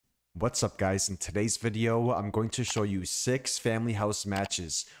What's up, guys? In today's video, I'm going to show you 6 family house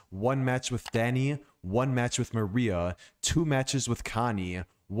matches. 1 match with Danny, 1 match with Maria, 2 matches with Connie,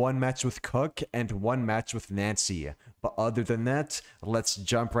 1 match with Cook, and 1 match with Nancy. But other than that, let's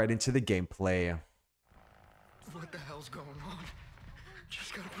jump right into the gameplay. What the hell's going on?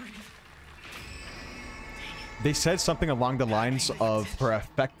 Just gotta breathe. They said something along the lines of her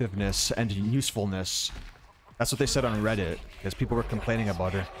effectiveness and usefulness. That's what they said on Reddit, because people were complaining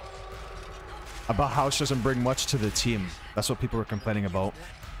about her. About how she doesn't bring much to the team. That's what people were complaining about.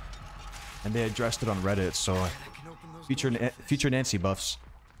 And they addressed it on Reddit, so feature Nancy buffs.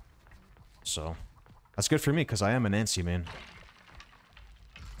 So that's good for me, because I am a Nancy main.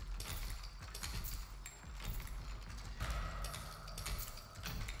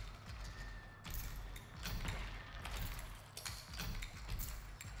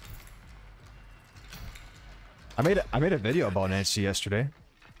 I made a video about Nancy yesterday.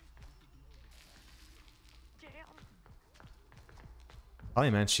 Oh,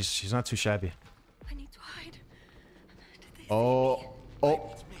 man, she's not too shabby. I need to hide. Oh. Don't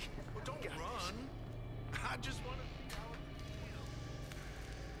run. I just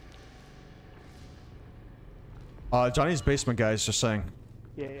wanna. Johnny's basement guy is just saying.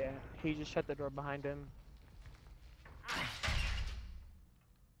 Yeah. He just shut the door behind him.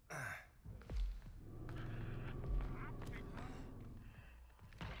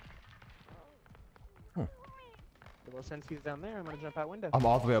 Well, since he's down there, I'm gonna jump out window. I'm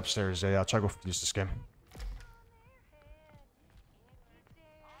all the way upstairs. Yeah, I'll try to go use this game.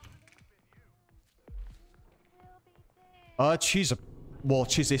 Well,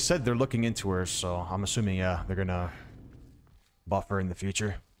 they said they're looking into her, so I'm assuming, yeah, they're gonna buff her in the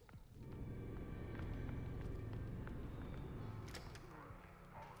future.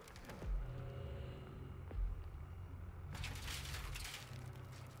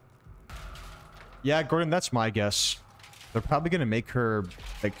 Yeah, Gordon, that's my guess. They're probably gonna make her,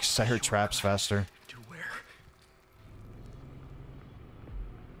 like, set her traps faster. To where?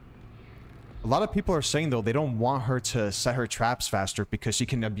 A lot of people are saying, though, they don't want her to set her traps faster because she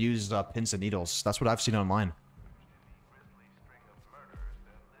can abuse pins and needles. That's what I've seen online.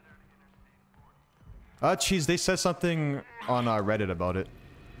 Geez, they said something on Reddit about it.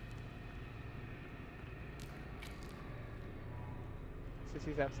 Since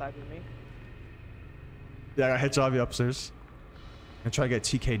he's outside with me. Yeah, I got hit Javi upstairs. I'm gonna try to get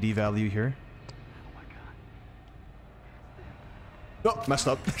TKD value here. Oh, messed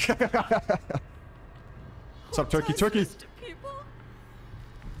up. What's up, Turkey? Turkey!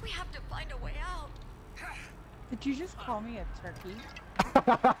 We have to find a way out. Did you just call me a turkey?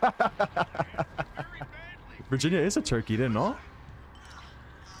 Virginia is a turkey, didn't know?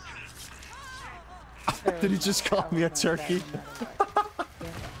 Did he just call me a turkey?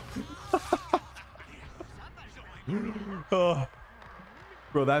 Oh,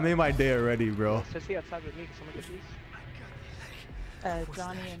 bro, that made my day already, bro. Just he outside with me. Can someone get these?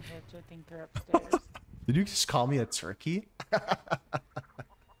 Johnny and Hitch, I think they're upstairs. Did you just call me a turkey?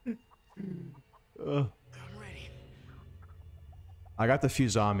 I got the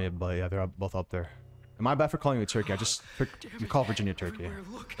fuse on me, but yeah, they're both up there. Am I bad for calling you a turkey? You call Virginia turkey.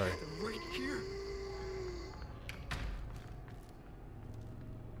 Sorry. Right here.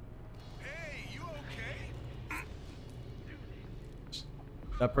 Hey, you okay?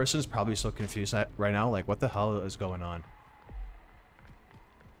 That person's probably so confused right now. Like, what the hell is going on?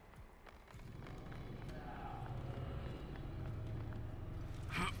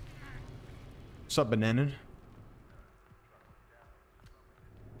 What's up, Bananan?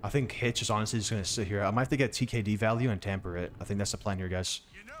 I think Hitch is honestly just gonna sit here. I might have to get TKD value and tamper it. I think that's the plan here, guys.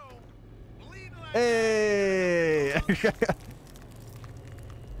 You know, Hey!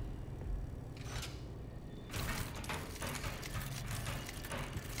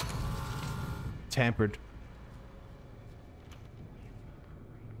 Tampered.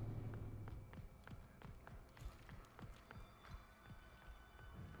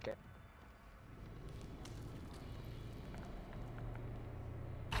 Okay.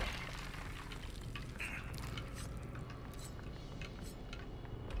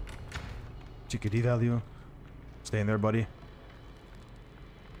 TKD value. Stay in there, buddy.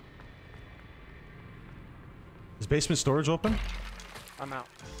 Is basement storage open? I'm out.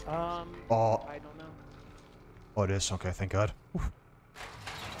 Oh. I don't know. Oh, it is. Okay, thank God. Oof.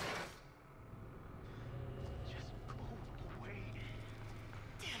 just go away.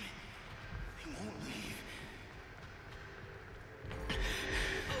 Damn it. They won't leave.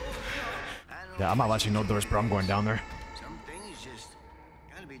 Yeah, I'm not latching no doors, but I'm going down there. Some things just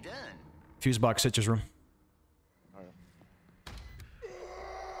gotta be done. Fuse box, Hitch's room.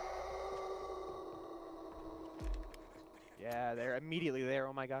 Yeah, they're immediately there.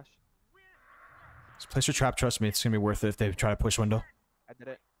 Oh my gosh. Just place your trap. Trust me, it's gonna be worth it if they try to push window. I did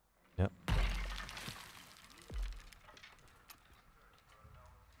it. Yep.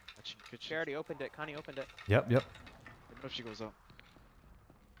 She already opened it. Connie opened it. Yep. I don't know if she goes up.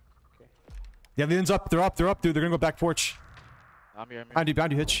 Okay. Yeah, the end's up. They're up, dude. They're gonna go back porch. I'm here.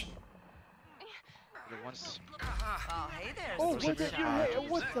 Behind you, Hitch. Once. Oh, hey there. Oh, what the? Hey,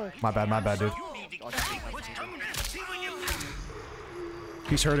 what the? My bad, dude.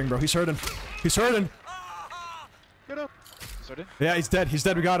 He's hurting, bro. He's hurting. Get up. Started? Yeah, he's dead. We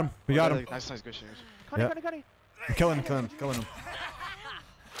got him. We got him. Nice, good shit. Connie, Yep. Connie. I'm killing him. I don't know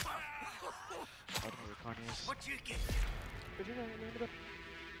where Connie is.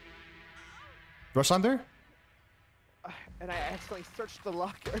 Rush on there? And I accidentally searched the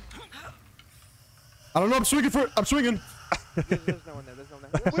locker. I don't know. I'm swinging for it. I'm swinging. There's no one there. There's no one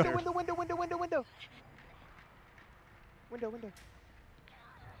there. Window.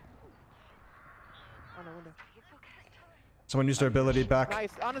 Oh no, window. Someone used their ability back.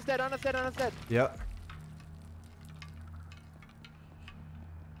 Nice. Honest dead. Yep.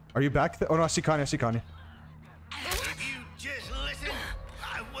 Are you back? Oh no, I see Connie. If you just listen,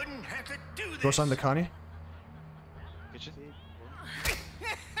 I wouldn't have to do this. Rush on the Connie. Kitchen?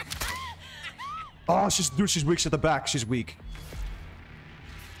 Oh, she's weak. She's at the back. She's weak.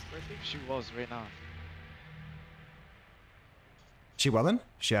 She was right now. She wellin'?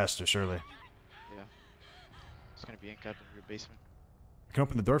 She has to, surely. Yeah. It's gonna be in cap in your basement. I can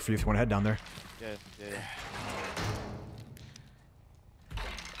open the door for you if you want to head down there. Yeah.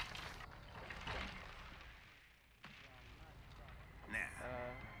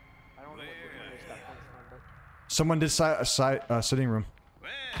 I don't know what we're doing. But Someone did sitting room.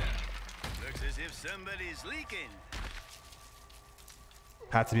 Well, looks as if somebody's leaking.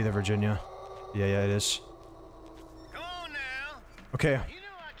 Had to be the Virginia. Yeah, it is. Come on now. Okay. You know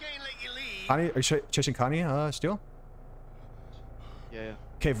I can't let you leave. Connie, are you chasing Connie, Steel? Yeah.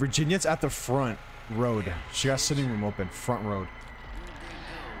 Okay, Virginia's at the front road. She got sitting room open. Front road.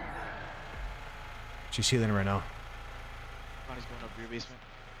 She's healing right now. Connie's going up to your basement.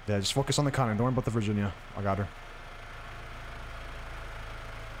 Yeah, just focus on the Connie. Don't worry about the Virginia. I got her.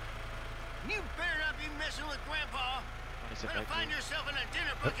 You better not be messing with Grandpa. Connie's You're gonna back find here. yourself in a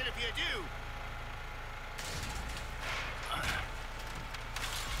dinner bucket if you do.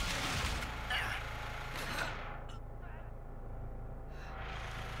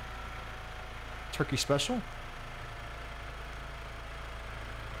 Turkey special?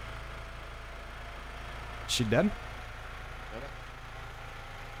 She dead? love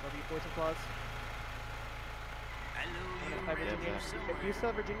you, boys and claws. Hello, Hi, Virginia. Do you still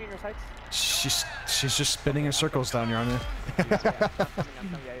have Virginia in your sights? She's just spinning in circles down here on there. I'm coming.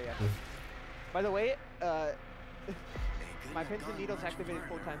 Yeah. By the way, my pins and needles activated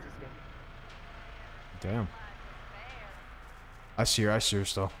 4 times this game. Damn. I see her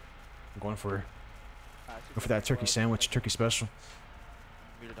still. I'm going for her. Go for that turkey sandwich, turkey special.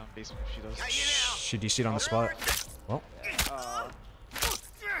 Meet her down basement if she does. She DC'd on the spot. Well.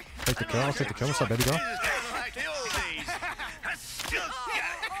 Take the kill, I'll take the kill. What's up, baby girl? this is kind of like the old days. I still got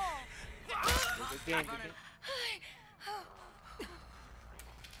it. Good game.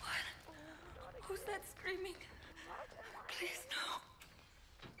 Who's that screaming? Please, no.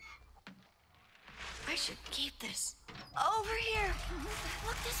 I should keep this. Over here.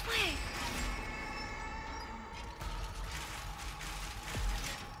 Look this way.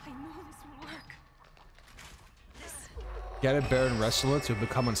 I know this will work. This Get a bear and wrestle it to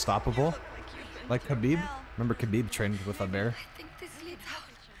become unstoppable. look like you've been Like through Khabib. hell. Remember Khabib trained with a bear? I think this leads out.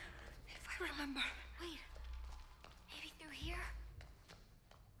 If I remember. Wait. Maybe through here?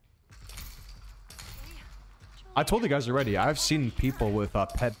 I told you guys already, I've seen people with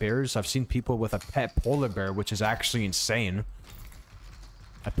pet bears. I've seen people with a pet polar bear, which is actually insane.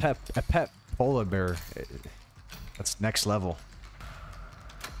 A pet polar bear. That's next level.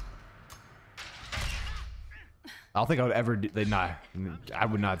 I don't think I would ever do, nah, I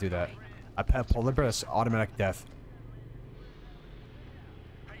would not do that. A pet polar bear, that's automatic death.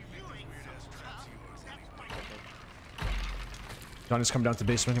 Johnny's come down to the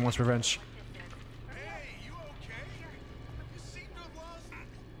basement, he wants revenge.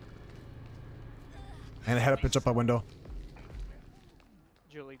 And I had to pitch up my window.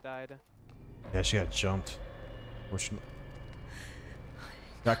 Julie died. Yeah, she got jumped.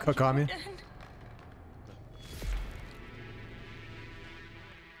 Got cook on me.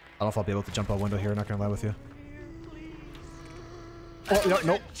 I don't know if I'll be able to jump out window here, not gonna lie with you. Oh, yeah,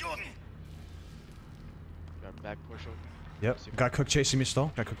 nope. Got back push open. Yep. Got cook chasing me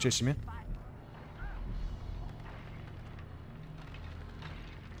still. Got cook chasing me.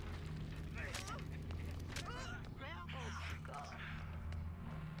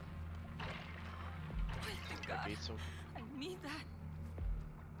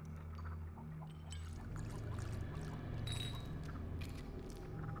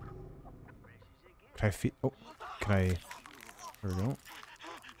 Can I feed? Oh, can I? There we go.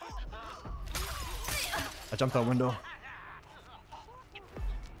 I jumped out window.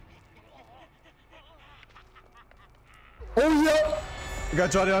 Oh yeah! I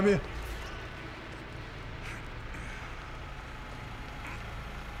got Johnny on me.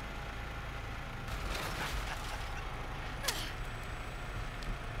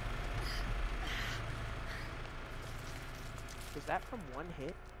 Was that from one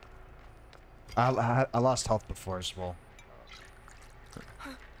hit? I lost health before as well.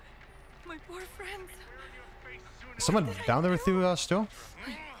 My poor friends. Someone down there with you still?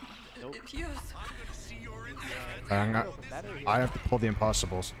 Yes. I have to pull the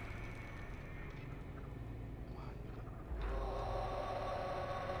impossibles.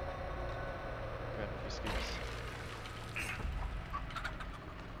 Grab the biscuits.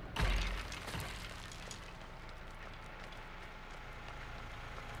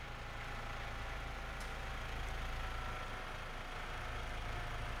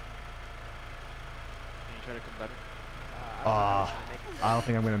 Can you try to come better? I don't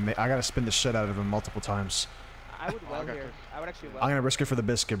think I'm gonna make. I gotta spin the shit out of him multiple times. I would well okay, here. cook. I would actually well. I'm gonna risk it for the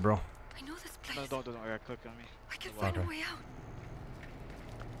biscuit, bro. I know this place. No, don't. I got cooked on me. I can Well, find a okay. way out.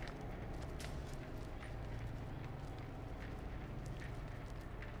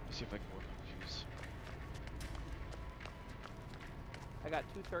 Let me see if I can work on fuse. I got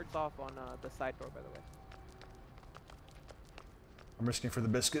 2/3 off on the side door, by the way. I'm risking for the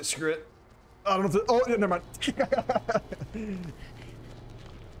biscuit. Screw it. I don't know if. Oh, never mind.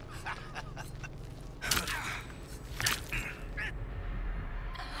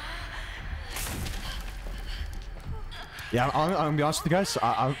 Yeah, I'm gonna be honest with you guys.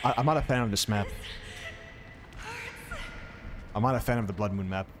 I'm not a fan of this map. I'm not a fan of the Blood Moon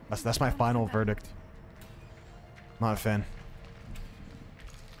map. That's my final verdict. Not a fan.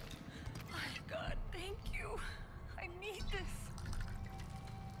 My God, thank you. I need this.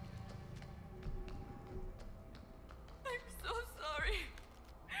 I'm so sorry.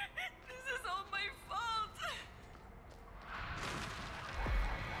 This is all my fault.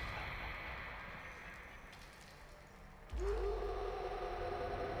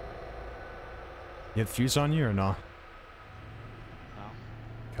 You have fuse on you or no? No.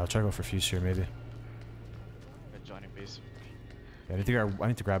 Okay, I'll try to go for fuse here, maybe. Got Johnny base. Yeah, I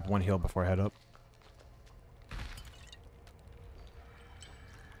need to grab one heal before I head up.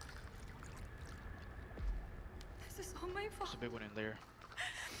 This is all my There's fault. a big one in there.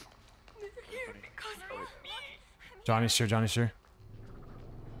 They're here Funny. because of me. Johnny's here, Johnny's here.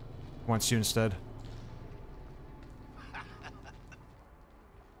 Wants you instead.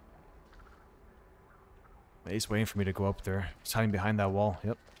 He's waiting for me to go up there. He's hiding behind that wall.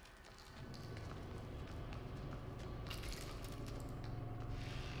 Yep.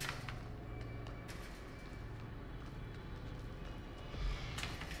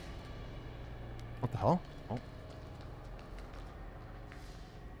 What the hell? Oh.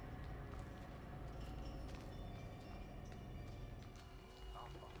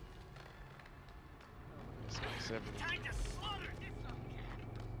 This guy's everywhere.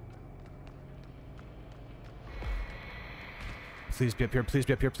 Please be up here, please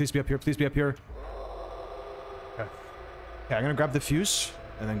be up here, please be up here, please be up here. Okay. Okay, I'm gonna grab the fuse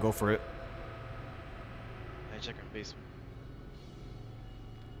and then go for it. I check our basement.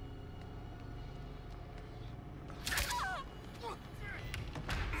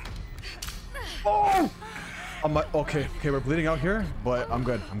 Oh! Okay, we're bleeding out here, but I'm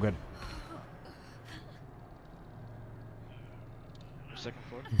good, I'm good. Second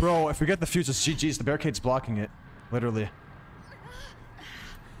floor. Bro, if we get the fuse, it's GG's. The barricade's blocking it. Literally.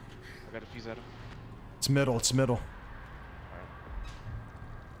 I got a fuse at him. It's middle, it's middle.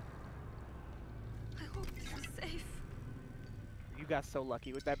 I hope you're safe. You got so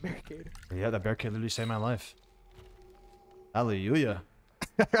lucky with that barricade. Yeah, that barricade literally saved my life. Hallelujah.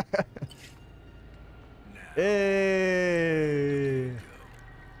 Hey.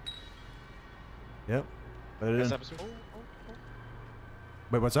 Yep. Put it in. Saboteur.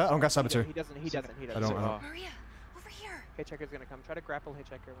 Wait, what's that? I don't got saboteur. He doesn't. I don't. Maria, over here. Hitchhiker's gonna come. Try to grapple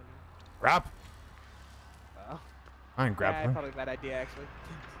Hitchhiker when you. Grab. Oh. I ain't Yeah, grappling. probably a bad idea actually.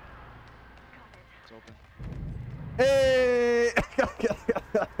 It's open. Hey!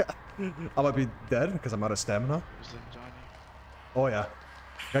 I might be dead because I'm out of stamina. Who's in Johnny? Oh yeah.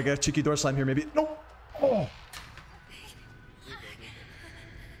 Gotta get a cheeky door slam here, maybe. No! Oh! I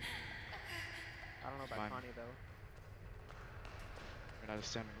don't know about Fine. Connie though. Run out of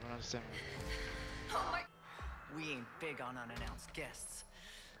stamina. Run out of stamina. We ain't big on unannounced guests.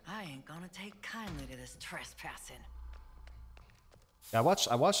 I ain't gonna take kindly to this trespassing. Yeah,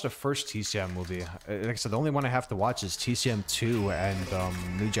 I watched the first TCM movie. Like I said, the only one I have to watch is TCM 2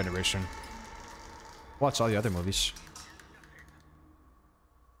 and New Generation. Watch all the other movies.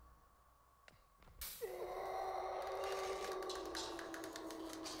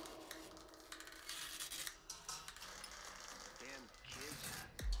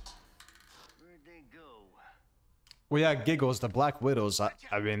 Well, yeah, Giggles, the Black Widows.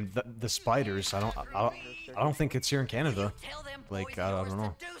 I mean, the spiders. I don't think it's here in Canada. Like, I don't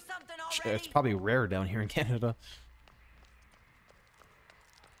know. It's probably rare down here in Canada.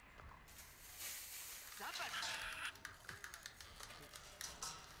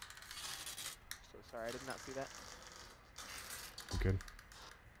 So sorry, I did not see that. Good.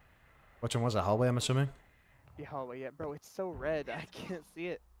 Which one was it? Hallway, I'm assuming? Yeah, hallway, yeah, bro, it's so red, I can't see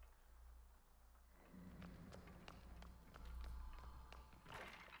it.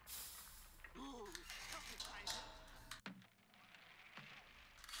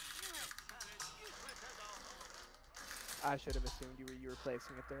 I should have assumed you were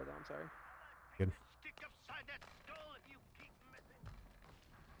placing it there, though. I'm sorry. Good.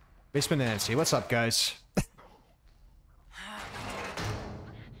 Basement Nancy, what's up, guys?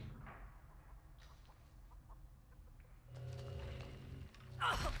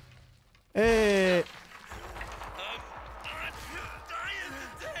 Hey!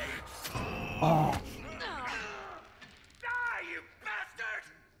 Oh.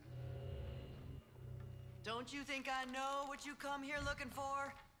 Don't you think I know what you come here looking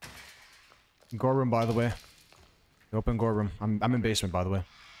for? Gore room, by the way. Open gore room. I'm in basement, by the way.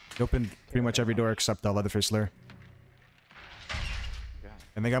 Open pretty much every door except the Leatherface lair.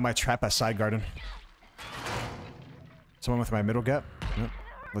 And they got my trap at side garden. Someone with my middle gap. Yep.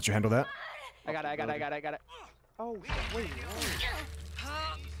 Let you handle that. I got it. Oh, wait.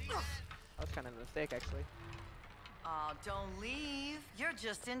 That was kind of a mistake, actually. Oh, don't leave. You're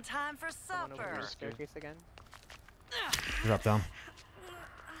just in time for Someone over supper. the staircase again. Drop down.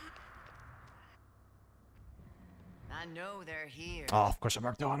 I know they're here. Oh, of course I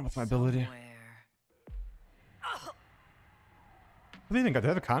marked on with my ability. somewhere. What do you think? Do they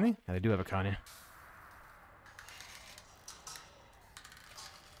have a Connie? Yeah, they do have a Connie.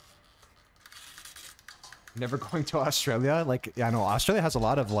 Never going to Australia? Like, yeah, I know Australia has a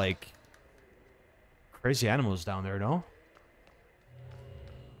lot of, like, crazy animals down there, no?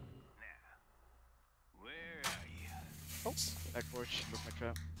 Oh, back porch, broke my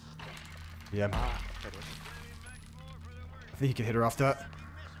trap. Yeah. That was. I think you can hit her off that.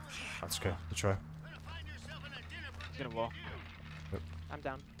 That's okay. Let's try. He's gonna wall. I'm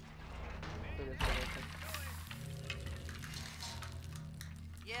down. Through this way, I think.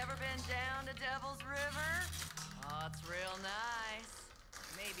 You ever been down to Devil's River? Oh, it's real nice.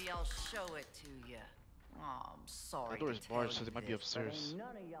 Maybe I'll show it to you. Oh, I'm sorry. That door is to barred, tell so you they might be this, but upstairs. ain't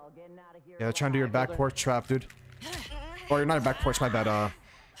none of y'all getting out of here Yeah, they're trying to do your alive. back porch trap, dude. Or you're not a back porch, my bad,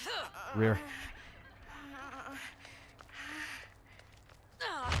 rear.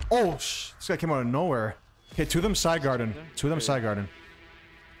 Oh, this guy came out of nowhere. Okay, two of them side garden. Two of them side garden.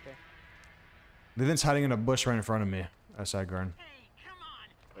 Okay. Leland's hiding in a bush right in front of me. Side garden.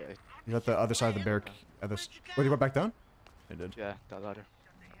 Wait, He's at the other side of the barrack. Wait, he went back down? He did. yeah, that ladder.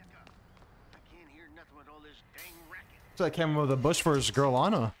 So I came with a bush for his girl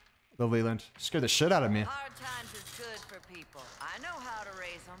Anna. The Leland. Scared the shit out of me. Hard times is good for people. I know how to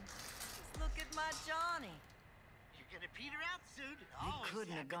raise them. Just look at my Johnny. You're gonna peter out soon. You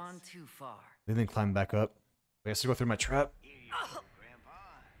couldn't have gone too far. Leland climbed back up. We have to go through my trap. Here you go, Grandpa.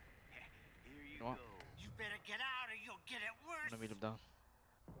 Here you You want? go. You better get out or you'll get it I'm worse. gonna meet him down.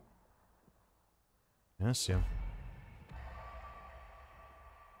 Yes, yeah.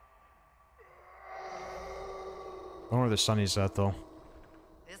 I don't know where the Sunny's at, though.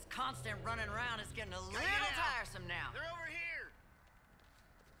 This constant running around is getting a little tiresome now. They're over here.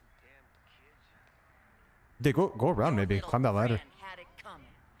 Damn kids. Dude, go around, maybe. Little Climb that ladder. friend had it coming.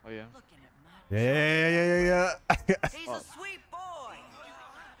 Oh yeah. Looking at my Yeah. He's a sweet boy.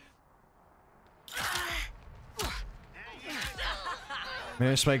 Made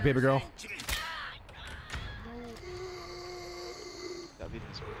a mistake, baby girl. That video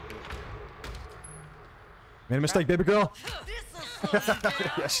is pretty good. Made a mistake, baby girl. This'll slow you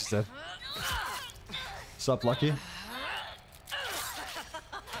down. Yeah, she's dead. Sup, Lucky?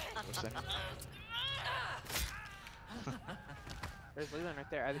 What's that? There's Leland right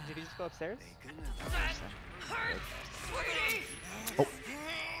there. Did he just go upstairs? Oh.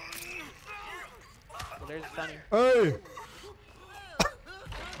 Well, there's Sunny. Hey!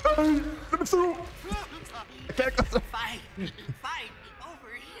 Hey! Let me through! I can't go through. Fight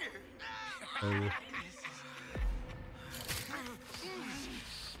over here. Hey.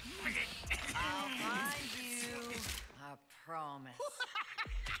 promise.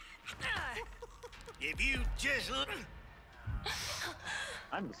 If you just look.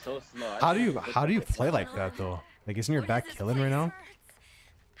 I'm so slow. How do you play like that though? Like, isn't your back killing right now?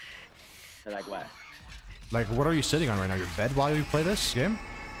 Like what? Like, what are you sitting on right now? Your bed while you play this game?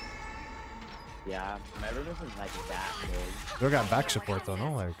 Yeah, my rhythm isn't like that big. You got back support though,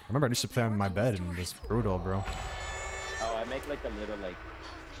 no? Like, I remember I used to play on my bed and it's brutal, bro. Oh, I make like a little like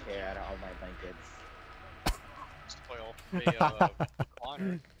chair out of all my blankets. Just to play all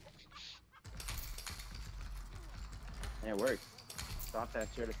recliner. And it works. Stop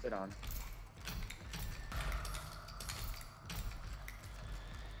that chair to sit on.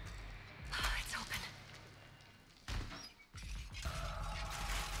 It's open.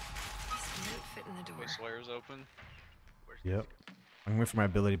 This might fit in the door. Wait, Slayer's open. Yep. I'm waiting for my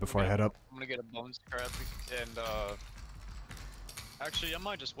ability before I head up. I'm gonna get a bone scrap and actually I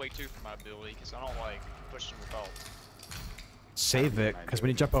might just wait too for my ability because I don't like pushing without. Save it, because when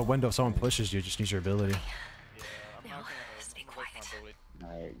you jump out a window, if someone pushes you, you just need your ability. Yeah, I'm not gonna stay wait for quiet. my ability. My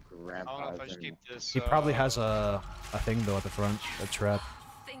I don't know grandpa's if I should in... keep this. He probably has a thing though at the front, a trap.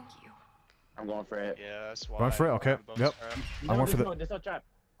 Thank you. I'm going for it. Yeah, that's why. Going for it? I Okay. want a bone Yep. scrap. I'm going for the. There's no trap.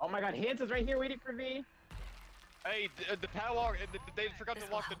 Oh my god, Hans is right here waiting for me. Hey, the padlock. They forgot to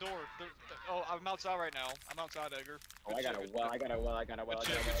lock the door. Oh, I'm outside right now. I'm outside, Edgar. Oh, I got a well, I got a well, I got a well, I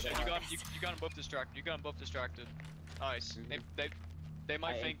got a well. You got them both distracted. You got them both distracted. Nice. They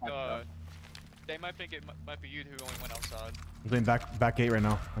might think it might be you who only went outside. I'm doing back gate right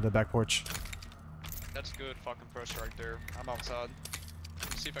now, on the back porch. That's good fucking push right there. I'm outside.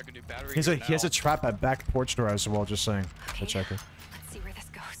 Let's see if I can do battery. He has a trap at back porch door as well. Just saying. Okay, The checker. let's see where this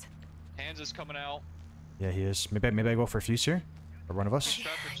goes. Hands is coming out. Yeah, he is. Maybe I go for Fuse here, or one of us. He's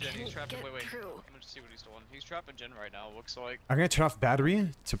trapping Jen. He's trapping. Get Wait. through. I'm gonna see what he's doing. He's trapping Jen right now. Looks like. I'm gonna turn off battery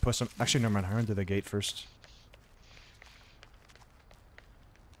to put some. Actually, never mind. I'm gonna do the gate first.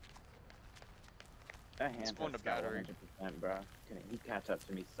 That Hans going to has got battery. 100%, bro. He catch up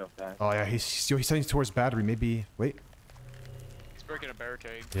to me so fast. Oh yeah, he's heading towards battery. Maybe. Wait. He's breaking a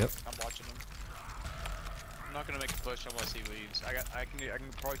barricade. Yep. I'm watching him. I'm not gonna make a push unless he leaves. I can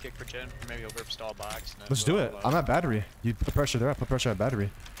probably kick for Jen. Maybe over stall by accident. Let's do it. I'm at battery. You put the pressure there. I put pressure at battery.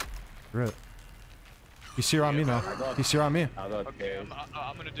 You're it. He's here on me now. He's here on me. I'll go Okay, upstairs.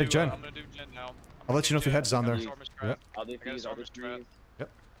 I'm gonna do. Take Jen. I'm gonna do Jen now. I'll let you know if he heads down there. Yep. I'll do I got a these, I'll do Stormer's trap. these.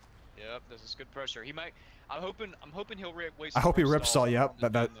 Yep, this is good pressure. He might. I'm hoping he'll waste. I hope he rips all. stall Yep. on the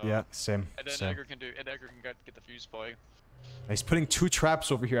Jen, though. Yeah. Same. And then Same. Edgar can get the fuse play. He's putting 2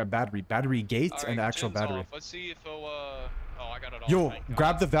 traps over here at battery. Battery gate Alright, and the actual Jen's battery. off. Let's see if he'll. Oh, I got it off. Yo, Thank God.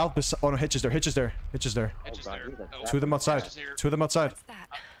 grab the valve. Oh no, Hitch is there. Hitch is there. Hitch is there. Edge is God, there. he's a Oh, Two of them outside. Edge is here. 2 of them outside. What's that?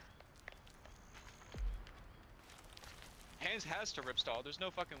 Hands has to rip stall. There's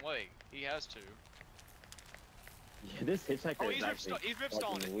no fucking way. He has to. Yeah, this hitchhiker Oh, is he's rip actually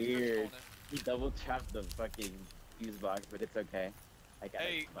stalling it. fucking He's rip weird. stalling it. He double tapped the fucking fuse box, but it's okay. I got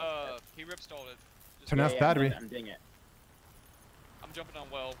Hey, it. he rip stalled it. Just Turn go. off battery. I'm doing it. I'm jumping down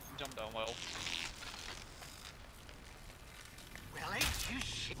well. I'm jumping down well. Well, ain't you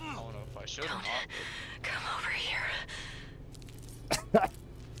shit? I don't know if I should or not. Come over here.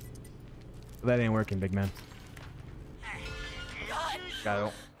 That ain't working, big man. Got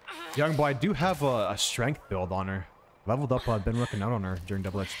it. Young boy, I do have a strength build on her. Leveled up, I've been working out on her during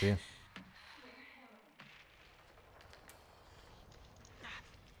double XP.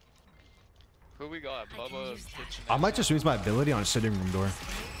 Who we got? Bubba, kitchen. I might just use my ability on a sitting room door.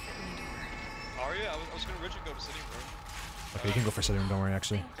 Oh yeah, I was gonna originally go to sitting room. Okay, you can go for sitting room, don't worry,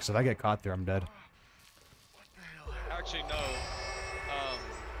 actually. Because if I get caught there, I'm dead. Actually, no.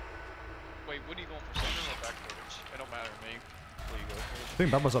 Wait, what are you going for? Center or back porch? It don't matter to me. What do you go I for?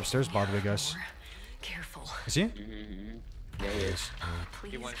 think Bubba's upstairs, by the way, guys. Careful. Is he? Yeah, he is.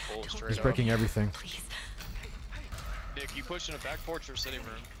 Please. He went full don't straight He's up. breaking everything. Please. Nick, you pushing a back porch or sitting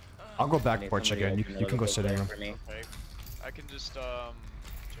room? I'll go I back need porch somebody again. open You can go the sitting door room. for me. Okay. I can just what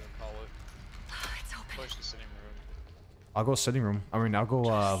you call it? It's open. Push the sitting room. I'll go sitting room. I mean, I'll go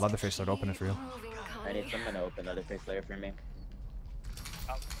Leatherface. I'd open it for you. Moving, I need Connie. someone to open the other face layer for me.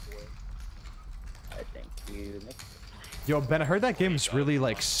 I thank you, Nick. Yo, Ben, I heard that game is really,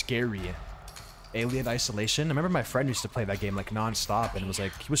 like, scary. Alien Isolation. I remember my friend used to play that game, like, non-stop, and it was,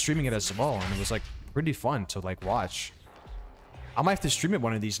 like, he was streaming it as well, and it was, like, pretty fun to, like, watch. I might have to stream it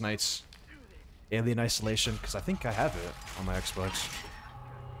one of these nights. Alien Isolation, because I think I have it on my Xbox.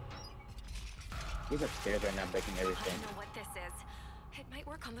 He's upstairs right now breaking I everything. don't know what this is. It might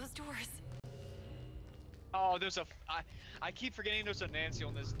work on those doors. Oh, there's a. I keep forgetting there's a Nancy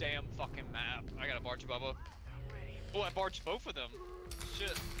on this damn fucking map. I gotta barge Bubba. Oh, I barged both of them.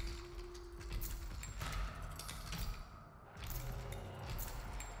 Shit.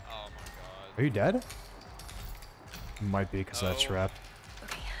 Are you dead? Might be because of that trap.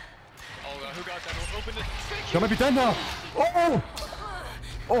 Oh, who got that? Open it. I might be dead now. Oh!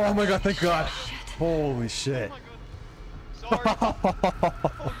 Oh my god! Thank God. Holy shit. Oh my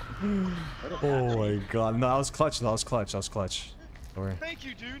god. Sorry. Oh my god. No, that was clutch. That was clutch. That was clutch. Don't worry. Thank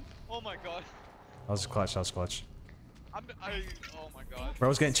you, dude. Oh my god. That was clutch. That was clutch. Oh my god. Bro, I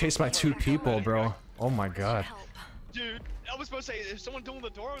was getting chased by 2 people, bro. Oh my god. Dude, I was supposed to say, if someone opened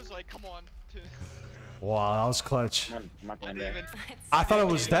the door, I was like, come on. Wow, that was clutch. I'm not going there. I thought I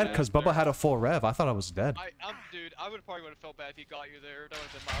was dead because Bubba had a full rev. I thought I was dead. Dude, I would probably would have felt bad if he got you there. That would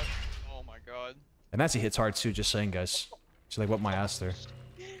have been my. Oh my god. And Nancy hits hard too, just saying, guys. She like whipped my ass there.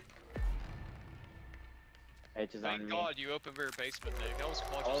 It's just Thank on God me. you opened rear basement, Nick. That was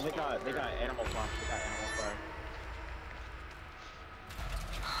clutch. Oh, as they fuck. got animal farm. They got animal farm.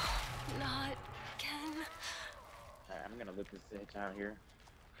 Not again. Alright, I'm gonna loop this bitch out here.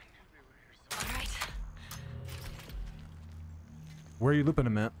 All right. Where are you looping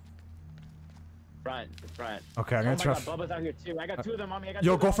him at? The front. Okay, I'm gonna try. Oh my God, Bubba's out here too. I got 2 of them on me. I got 2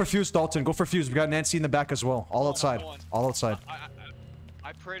 Yo, of go them for on me. fuse, Dalton. Go for fuse. We got Nancy in the back as well. All outside. All outside.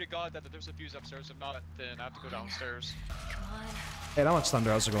 I pray to God that there's a fuse upstairs. If not, then I have to go downstairs. Come on. Hey, that much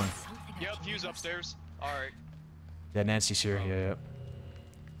thunder. How's it going? Something I Yep, can fuse use. upstairs. Alright. Yeah, Nancy's here. Yeah, yeah.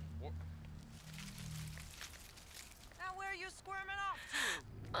 Now where are you squirming off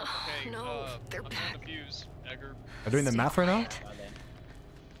to? Okay, no, they're I'm back. doing the fuse, Edgar. Are doing the math right now?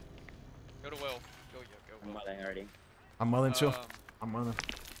 Go to Will. Go, yeah, go I'm Will. motherfucking already. I'm willing to. I'm willing.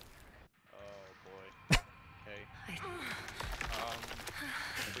 Oh boy. Okay.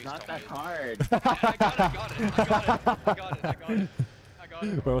 It's Please not tell that me. hard. I got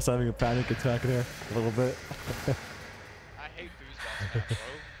it. Bro was having a panic attack there. A little bit. I hate fuse box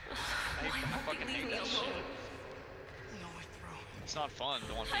now, bro. I fucking hate that shit. It's not fun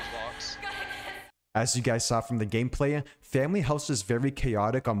to want fuse box. As you guys saw from the gameplay, Family House is very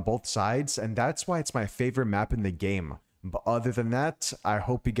chaotic on both sides, and that's why it's my favorite map in the game. But other than that, I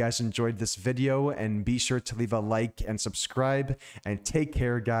hope you guys enjoyed this video, and be sure to leave a like and subscribe, and take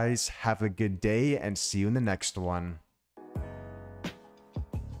care guys, have a good day, and see you in the next one.